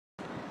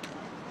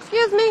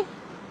Excuse me.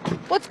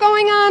 What's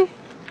going on?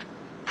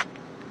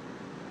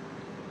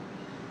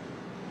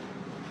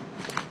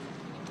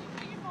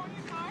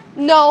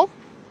 No,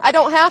 I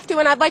don't have to,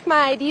 and I'd like my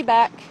ID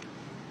back.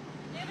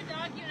 They have a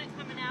dog unit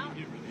coming out. Or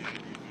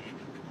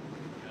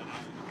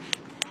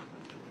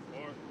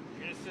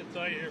you're gonna sit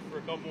tight here for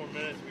a couple more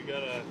minutes. We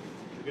got a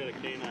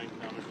canine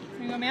coming.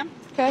 Here you go, ma'am.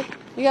 Okay.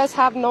 You guys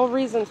have no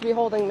reason to be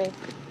holding me.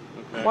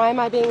 Okay. Why am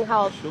I being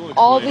held? She'll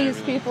All explain these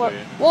everything people are... to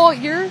you. Well,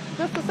 you're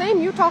just the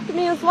same. You talked to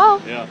me as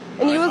well. Yeah.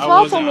 And you as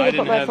well told me to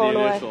put my phone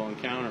away. I didn't have the initial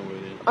encounter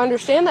with you.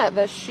 Understand that,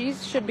 but she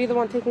should be the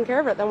one taking care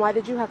of it. Then why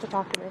did you have to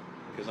talk to me?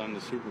 Because I'm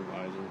the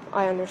supervisor.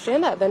 I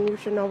understand that. Then you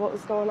should know what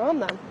was going on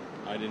then.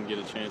 I didn't get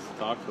a chance to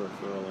talk to her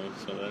thoroughly,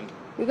 so then...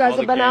 You guys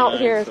have been out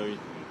here. So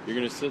you're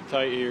going to sit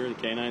tight here. The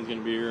canine's going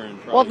to be here.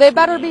 Well, they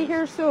better be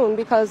here soon,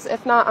 because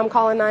if not, I'm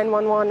calling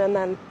 911 and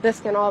then this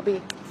can all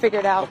be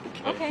figured out.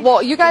 Okay.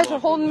 Well, you guys are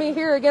holding me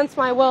here against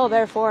my will,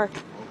 therefore.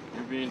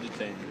 You're being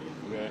detained.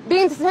 Okay?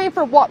 Being detained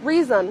for what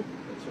reason?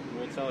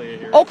 We'll tell you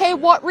here. Okay,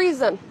 what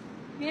reason?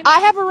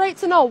 I have a right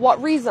to know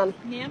what reason.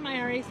 Ma'am, I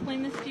already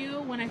explained this to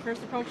you when I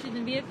first approached you in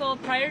the vehicle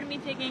prior to me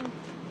taking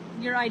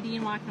your ID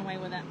and walking away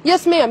with it.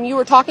 Yes, ma'am. You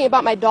were talking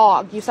about my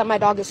dog. You said my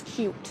dog is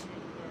cute.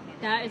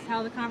 That is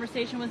how the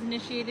conversation was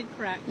initiated,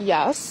 correct?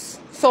 Yes.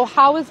 So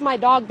how is my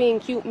dog being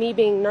cute, me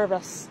being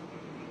nervous?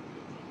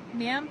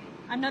 Ma'am,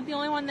 I'm not the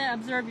only one that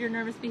observed your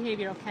nervous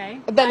behavior, okay?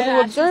 Then who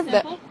observed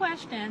it? Simple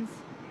questions.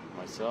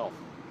 Myself.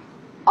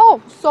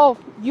 Oh, so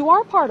you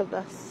are part of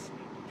this.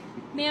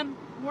 Ma'am,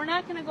 we're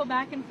not going to go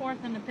back and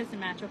forth in a pissing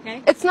match,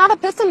 okay? It's not a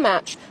pissing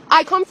match.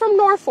 I come from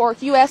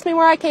Norfolk. You asked me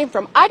where I came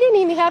from. I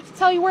didn't even have to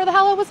tell you where the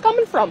hell I was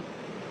coming from.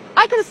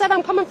 I could have said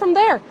I'm coming from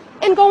there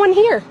and going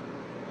here.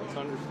 Let's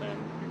understand.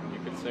 You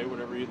can say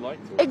whatever you'd like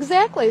to.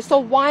 Exactly. So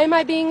why am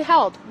I being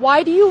held?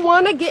 Why do you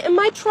want to get in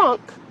my trunk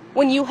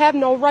when you have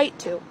no right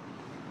to?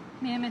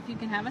 Ma'am, if you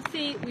can have a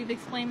seat, we've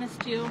explained this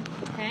to you,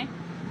 okay?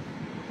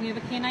 We have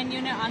a canine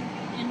unit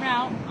en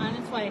route on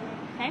its way,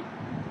 okay?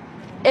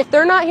 If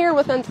they're not here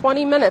within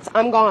 20 minutes,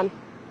 I'm gone.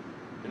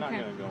 You're not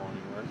going to go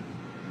anywhere.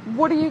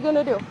 What are you going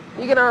to do?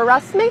 You going to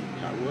arrest me?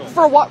 I will.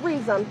 For what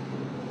reason?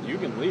 You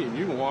can leave.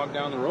 You can walk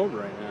down the road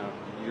right now.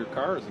 Your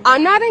car isn't.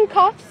 I'm not in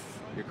cuffs.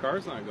 Your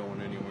car's not going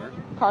anywhere.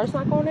 Car's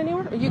not going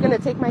anywhere? Are you going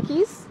to take my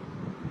keys?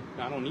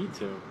 I don't need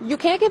to. You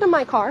can't get in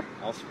my car.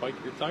 I'll spike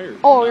your tires.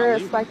 Oh, you're going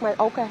to spike my...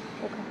 Okay,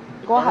 okay.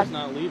 The Go car's ahead.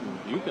 not leaving.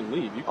 You can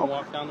leave. You can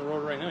walk down the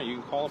road right now. You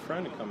can call a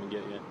friend to come and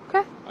get you.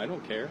 Okay. I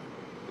don't care.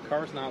 The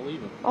car's not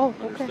leaving. Oh,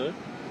 okay. Understood?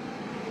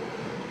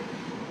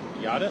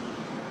 You got it?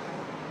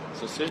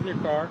 So sit in your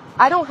car.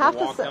 I don't have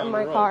to walk sit down in the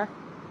my road. car.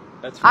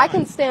 That's fine. I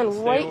can stand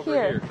Stay right over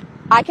here.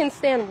 I can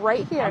stand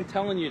right here. I'm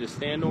telling you to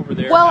stand over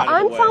there. Well, out of the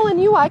I'm way. telling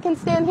you I can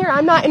stand here.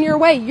 I'm not in your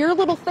way. Your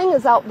little thing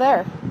is out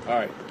there. All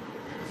right.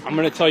 I'm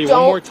going to tell you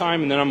one more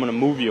time, and then I'm going to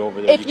move you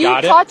over there. If you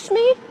touch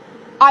me,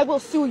 I will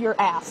sue your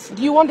ass.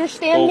 Do you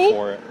understand me? Go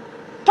for it.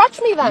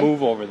 Touch me then.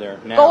 Move over there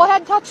now. Go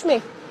ahead, touch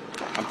me.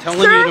 I'm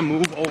telling you to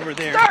move over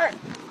there. Sir.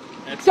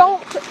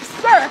 Don't,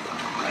 sir.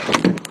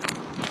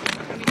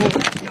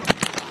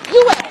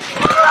 You will.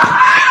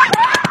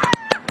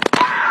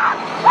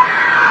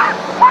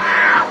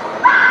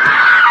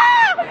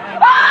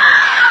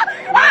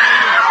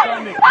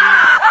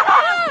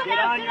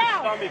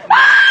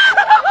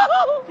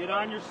 Get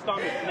on your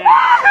stomach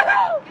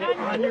now. Get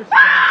on your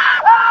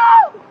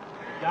stomach.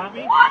 Got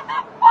me? What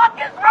the fuck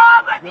is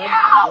wrong with you?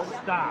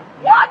 Stop.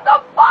 What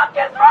the fuck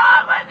is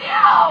wrong with you?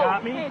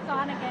 Got me? Okay, it's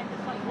on again.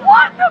 Just let you know.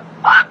 What the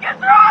fuck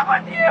is wrong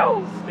with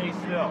you? Stay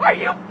still. Are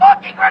you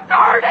fucking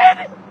retarded?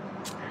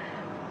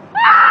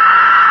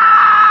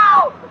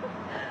 Ow!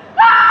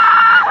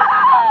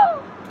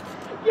 Ow!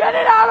 Get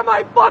it out of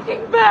my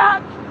fucking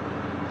back!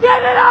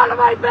 Get it out of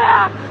my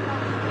back!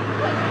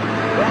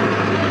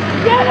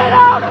 Get it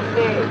out of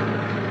me!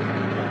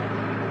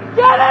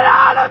 Get it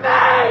out of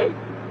me!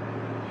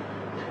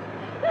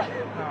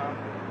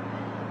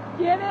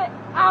 Get it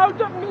out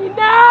of me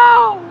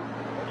now!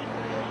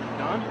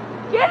 Done?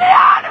 Get it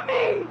out of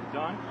me!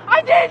 Done?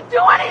 I didn't do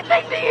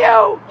anything to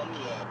you!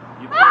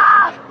 You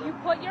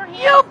put your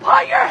hands... You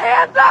put your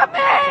hands on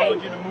I told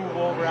me! you to move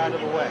over out of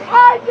the way.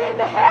 I didn't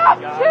have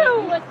You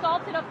to!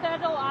 assaulted a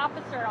federal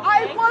officer, okay?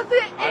 I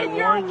wasn't in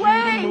your warned you to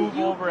way! move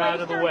over out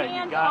of the Placed your way. You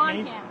hands got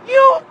on me? him.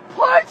 You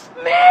pushed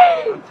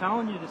me! I'm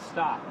telling you to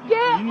stop.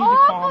 Get you need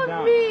off to calm of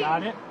down. me.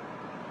 Got it?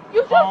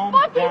 You just Calm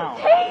fucking down.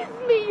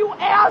 tased me, you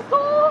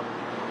asshole!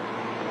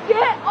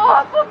 Get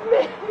off of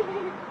me!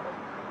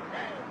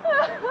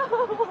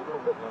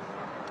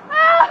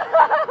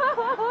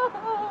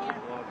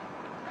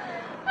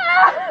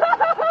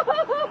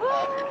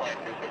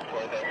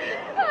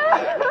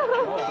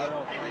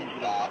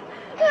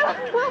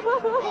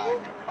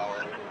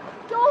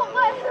 Don't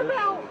let him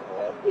out!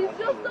 He's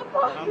just a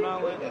fucking... I'm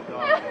not letting it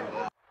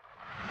go.